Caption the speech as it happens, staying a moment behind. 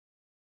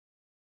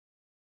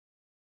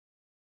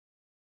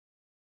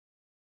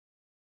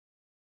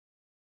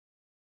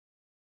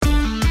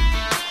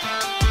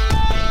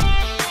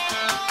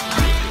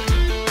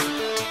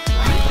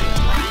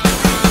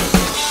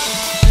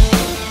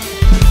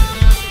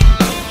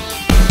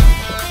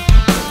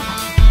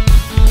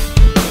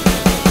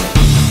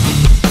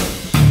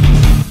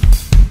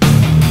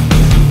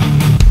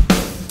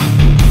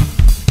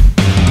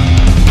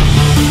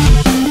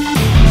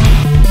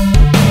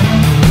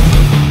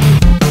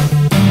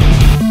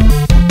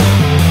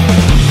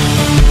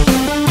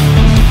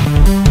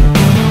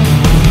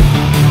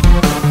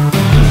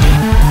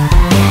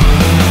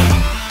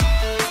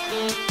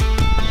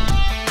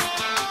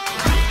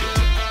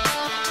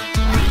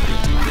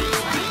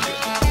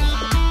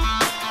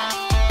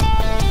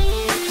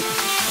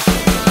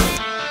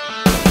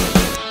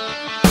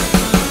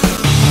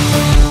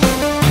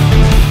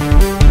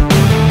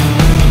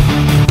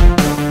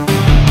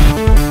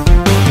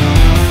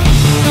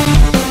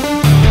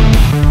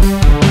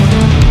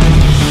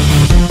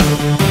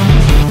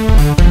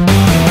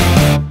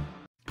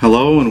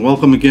Hello and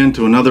welcome again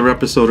to another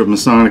episode of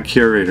Masonic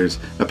Curators,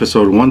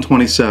 episode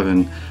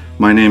 127.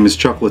 My name is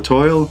Chuck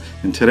Latoyle,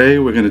 and today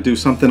we're going to do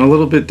something a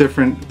little bit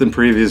different than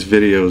previous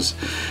videos.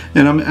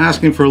 And I'm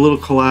asking for a little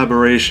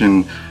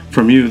collaboration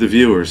from you, the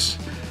viewers.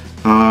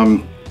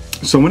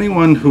 So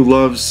anyone who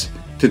loves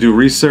to do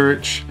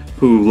research,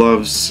 who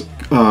loves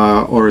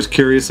or is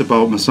curious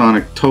about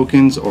Masonic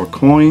tokens or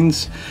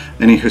coins,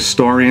 any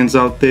historians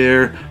out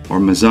there, or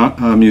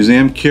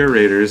museum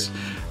curators,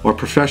 or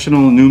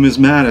professional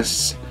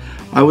numismatists,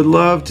 I would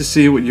love to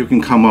see what you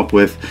can come up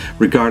with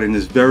regarding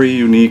this very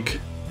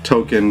unique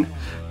token,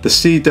 the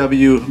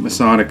CW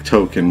Masonic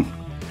token.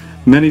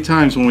 Many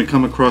times when we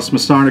come across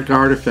Masonic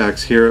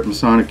artifacts here at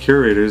Masonic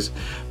Curators,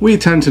 we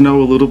tend to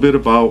know a little bit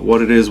about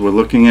what it is we're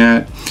looking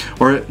at,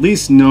 or at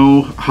least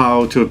know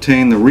how to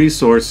obtain the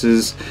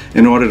resources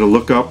in order to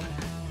look up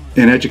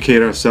and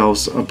educate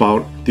ourselves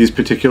about these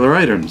particular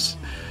items.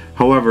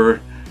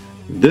 However,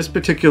 this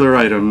particular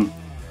item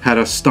had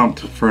us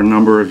stumped for a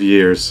number of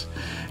years.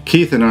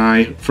 Keith and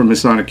I from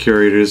Masonic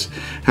Curators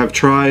have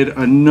tried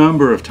a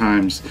number of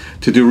times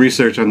to do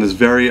research on this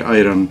very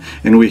item,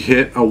 and we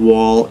hit a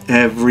wall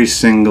every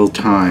single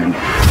time.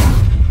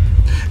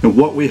 And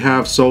what we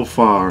have so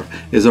far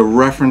is a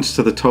reference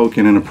to the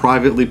token in a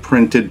privately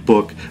printed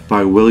book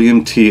by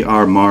William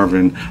T.R.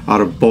 Marvin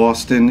out of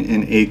Boston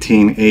in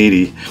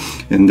 1880.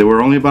 And there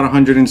were only about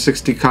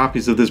 160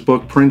 copies of this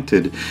book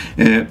printed.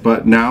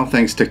 But now,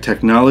 thanks to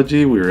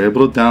technology, we were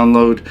able to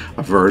download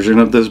a version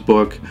of this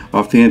book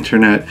off the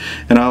internet.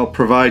 And I'll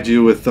provide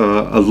you with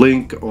a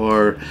link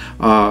or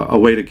a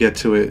way to get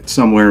to it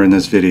somewhere in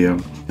this video.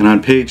 And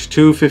on page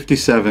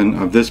 257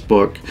 of this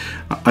book,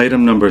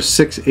 item number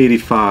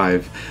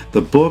 685,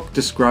 the book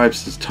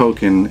describes this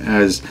token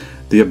as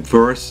the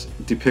obverse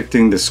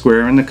depicting the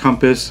square in the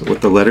compass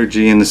with the letter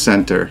G in the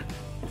center,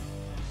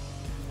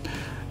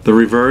 the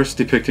reverse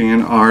depicting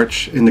an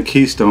arch in the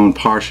keystone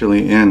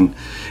partially in,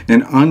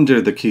 and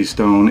under the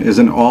keystone is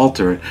an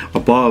altar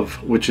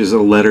above which is a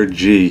letter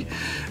G.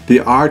 The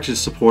arch is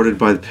supported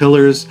by the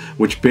pillars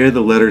which bear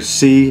the letters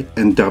C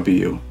and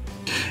W,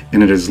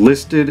 and it is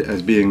listed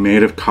as being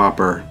made of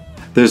copper.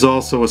 There's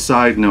also a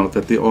side note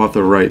that the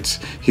author writes.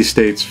 He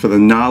states, "For the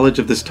knowledge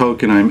of this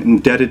token I am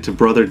indebted to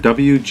brother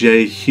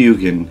W.J.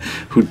 Hugan,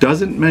 who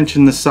doesn't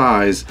mention the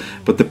size,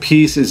 but the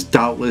piece is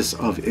doubtless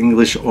of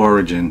English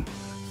origin."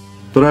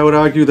 But I would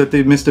argue that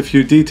they missed a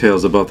few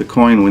details about the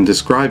coin when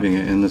describing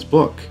it in this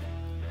book.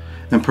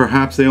 And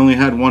perhaps they only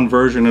had one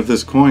version of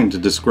this coin to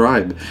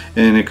describe,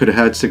 and it could have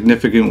had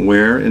significant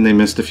wear, and they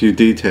missed a few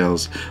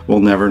details. We'll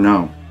never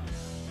know.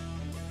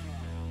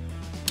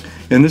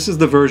 And this is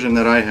the version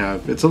that I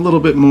have. It's a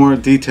little bit more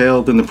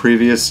detailed than the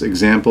previous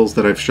examples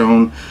that I've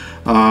shown.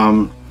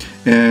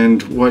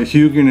 And what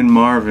Hugan and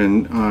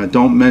Marvin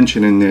don't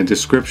mention in their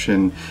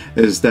description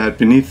is that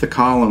beneath the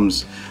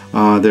columns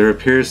there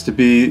appears to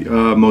be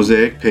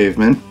mosaic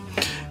pavement.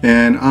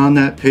 And on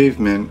that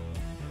pavement,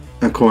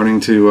 according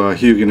to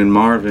Hugan and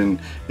Marvin,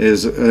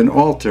 is an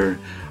altar.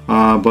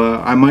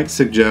 But I might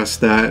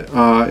suggest that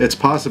it's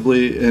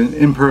possibly an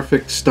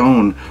imperfect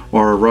stone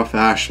or a rough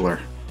ashlar.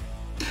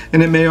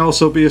 And it may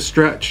also be a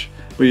stretch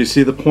where you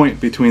see the point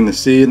between the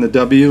C and the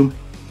W.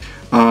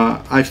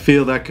 I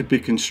feel that could be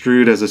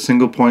construed as a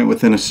single point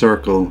within a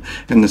circle,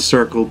 and the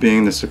circle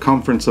being the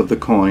circumference of the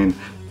coin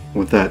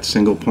with that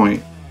single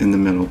point in the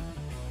middle.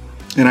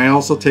 And I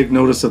also take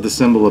notice of the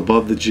symbol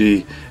above the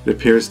G. It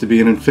appears to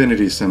be an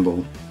infinity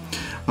symbol.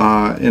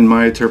 In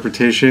my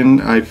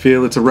interpretation, I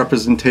feel it's a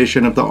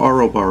representation of the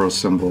Ouroboros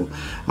symbol,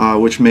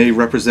 which may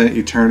represent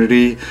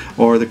eternity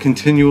or the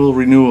continual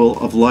renewal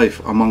of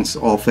life amongst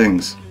all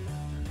things.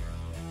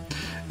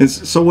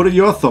 So what are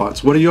your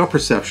thoughts? What are your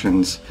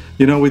perceptions?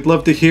 You know, we'd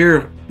love to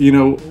hear, you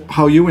know,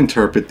 how you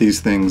interpret these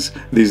things,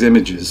 these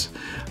images.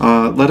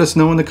 Let us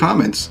know in the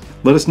comments.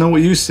 Let us know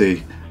what you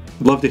see.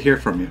 I'd love to hear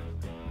from you.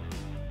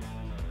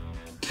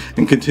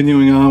 And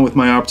continuing on with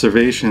my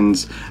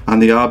observations on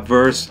the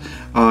obverse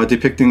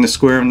depicting the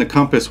square in the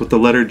compass with the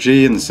letter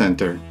G in the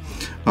center.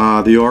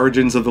 The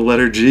origins of the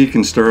letter G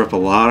can stir up a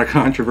lot of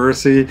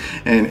controversy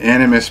and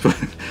animus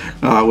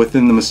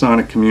within the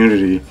Masonic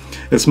community.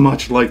 It's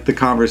much like the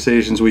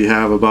conversations we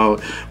have about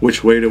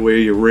which way to wear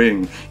your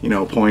ring, you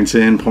know, points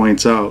in,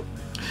 points out.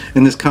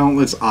 And there's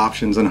countless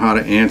options on how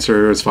to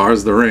answer as far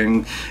as the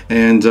ring,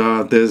 and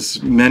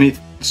there's many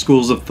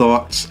schools of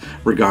thoughts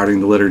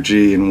regarding the letter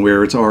G and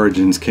where its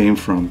origins came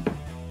from.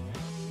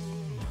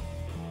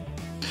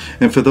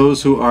 And for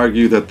those who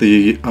argue that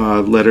the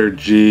letter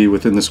G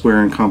within the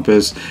square and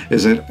compass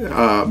is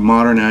a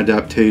modern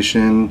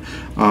adaptation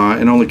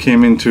and only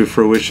came into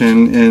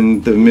fruition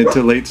in the mid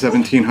to late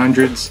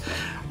 1700s,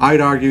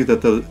 I'd argue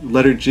that the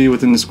letter G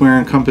within the square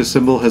and compass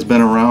symbol has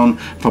been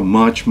around for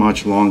much,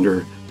 much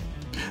longer.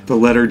 The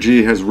letter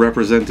G has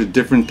represented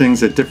different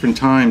things at different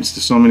times to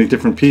so many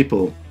different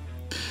people.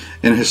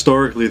 And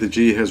historically, the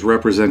G has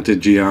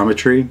represented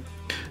geometry,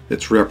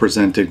 it's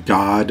represented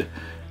God,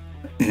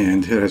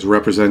 and it has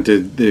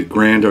represented the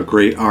grand or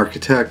great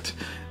architect,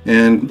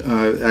 and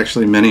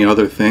actually many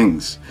other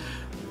things.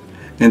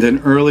 And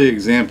an early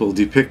example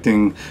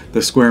depicting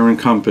the square and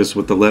compass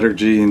with the letter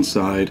G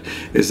inside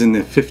is in the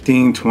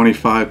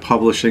 1525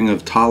 publishing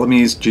of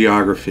Ptolemy's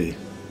Geography.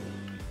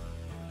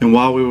 And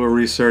while we were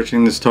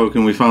researching this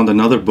token, we found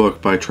another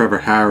book by Trevor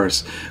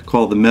Harris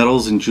called The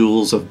Medals and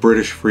Jewels of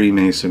British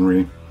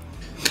Freemasonry.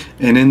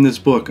 And in this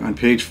book, on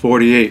page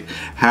 48,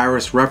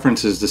 Harris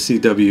references the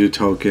CW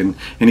token,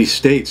 and he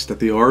states that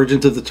the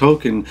origins of the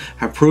token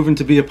have proven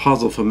to be a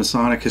puzzle for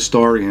Masonic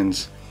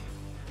historians.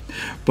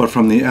 But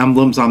from the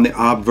emblems on the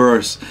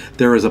obverse,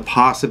 there is a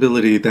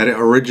possibility that it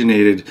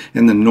originated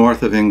in the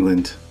north of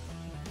England.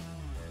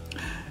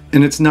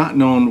 And it's not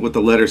known what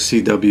the letter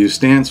CW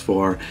stands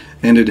for,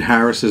 and in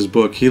Harris's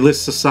book he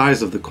lists the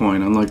size of the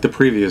coin, unlike the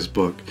previous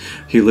book.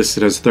 He lists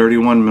it as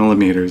 31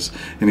 millimeters,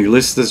 and he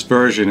lists this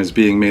version as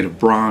being made of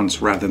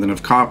bronze rather than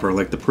of copper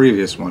like the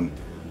previous one.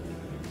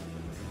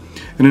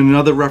 And in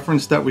another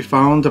reference that we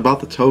found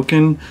about the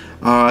token,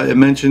 it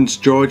mentions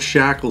George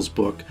Shackle's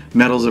book,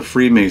 Medals of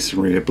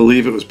Freemasonry. I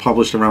believe it was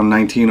published around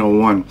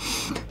 1901,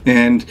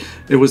 and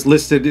it was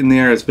listed in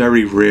there as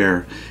very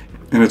rare.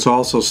 And it's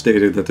also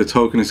stated that the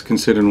token is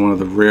considered one of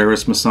the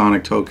rarest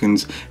Masonic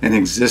tokens in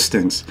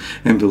existence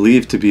and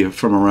believed to be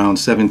from around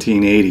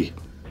 1780.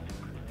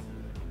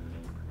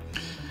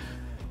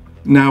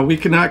 Now, we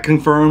cannot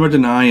confirm or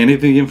deny any of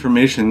the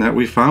information that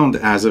we found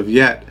as of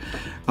yet,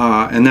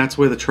 and that's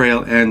where the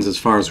trail ends as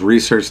far as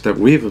research that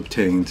we've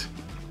obtained.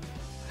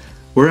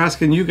 We're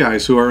asking you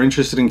guys who are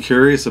interested and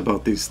curious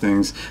about these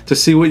things to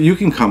see what you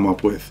can come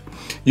up with.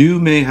 You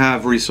may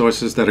have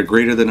resources that are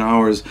greater than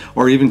ours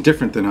or even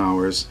different than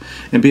ours,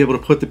 and be able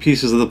to put the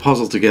pieces of the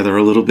puzzle together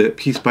a little bit,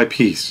 piece by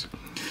piece.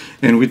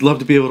 And we'd love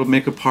to be able to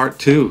make a part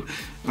 2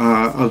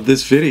 of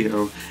this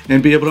video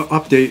and be able to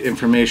update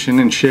information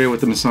and share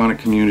with the Masonic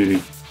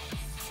community.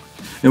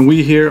 And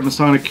we here at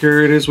Masonic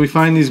Curators, we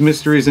find these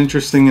mysteries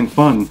interesting and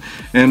fun.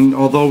 And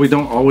although we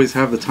don't always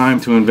have the time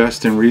to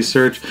invest in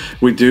research,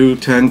 we do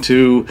tend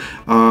to,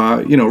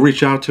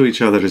 reach out to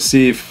each other to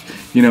see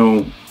if,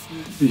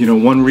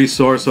 one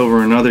resource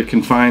over another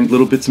can find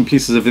little bits and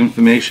pieces of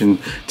information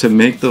to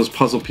make those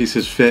puzzle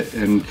pieces fit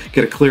and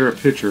get a clearer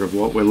picture of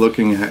what we're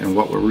looking at and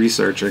what we're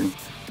researching.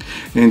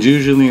 And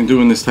usually in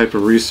doing this type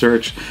of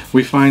research,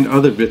 we find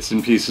other bits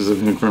and pieces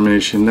of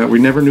information that we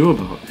never knew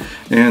about.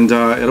 And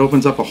it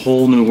opens up a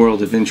whole new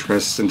world of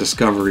interests and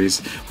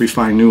discoveries. We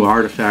find new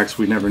artifacts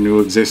we never knew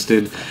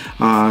existed.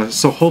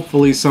 So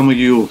hopefully some of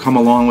you will come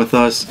along with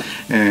us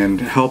and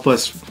help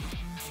us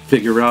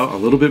figure out a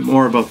little bit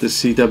more about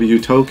this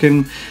CW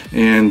token.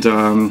 And,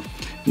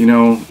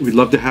 we'd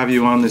love to have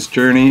you on this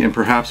journey, and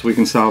perhaps we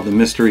can solve the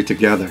mystery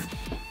together.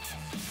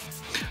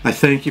 I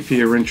thank you for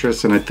your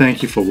interest, and I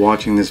thank you for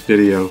watching this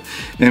video,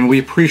 and we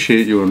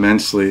appreciate you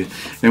immensely,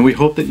 and we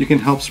hope that you can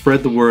help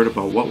spread the word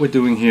about what we're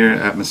doing here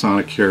at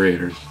Masonic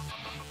Curators.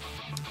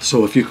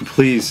 So if you could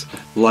please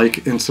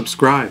like and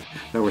subscribe,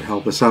 that would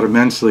help us out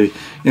immensely,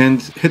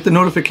 and hit the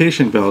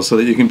notification bell so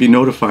that you can be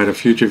notified of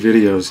future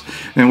videos.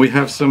 And we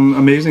have some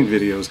amazing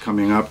videos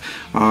coming up.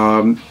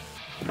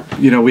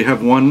 We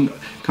have one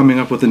coming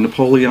up with the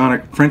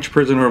Napoleonic French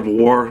prisoner of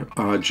war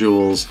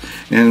jewels,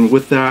 and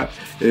with that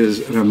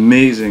is an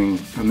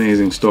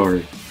amazing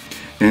story.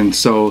 And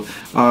so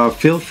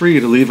feel free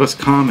to leave us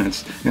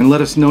comments and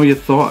let us know your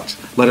thoughts.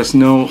 Let us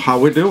know how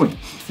we're doing,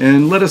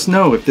 and let us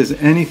know if there's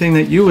anything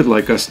that you would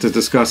like us to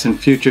discuss in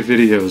future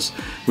videos.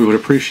 We would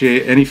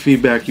appreciate any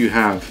feedback you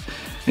have.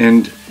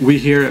 And we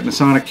here at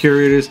Masonic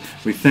Curators,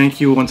 we thank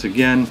you once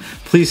again.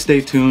 Please stay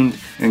tuned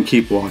and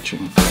keep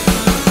watching.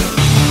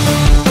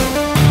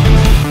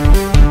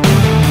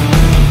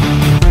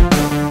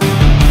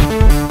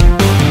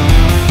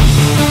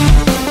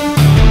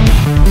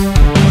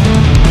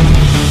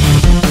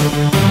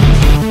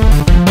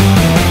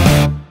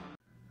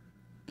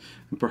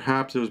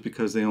 Perhaps it was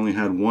because they only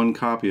had one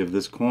copy of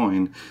this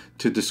coin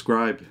to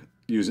describe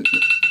using.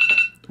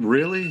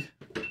 Really?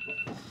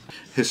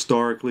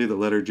 Historically, the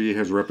letter G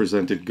has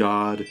represented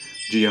God,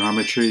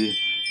 geometry,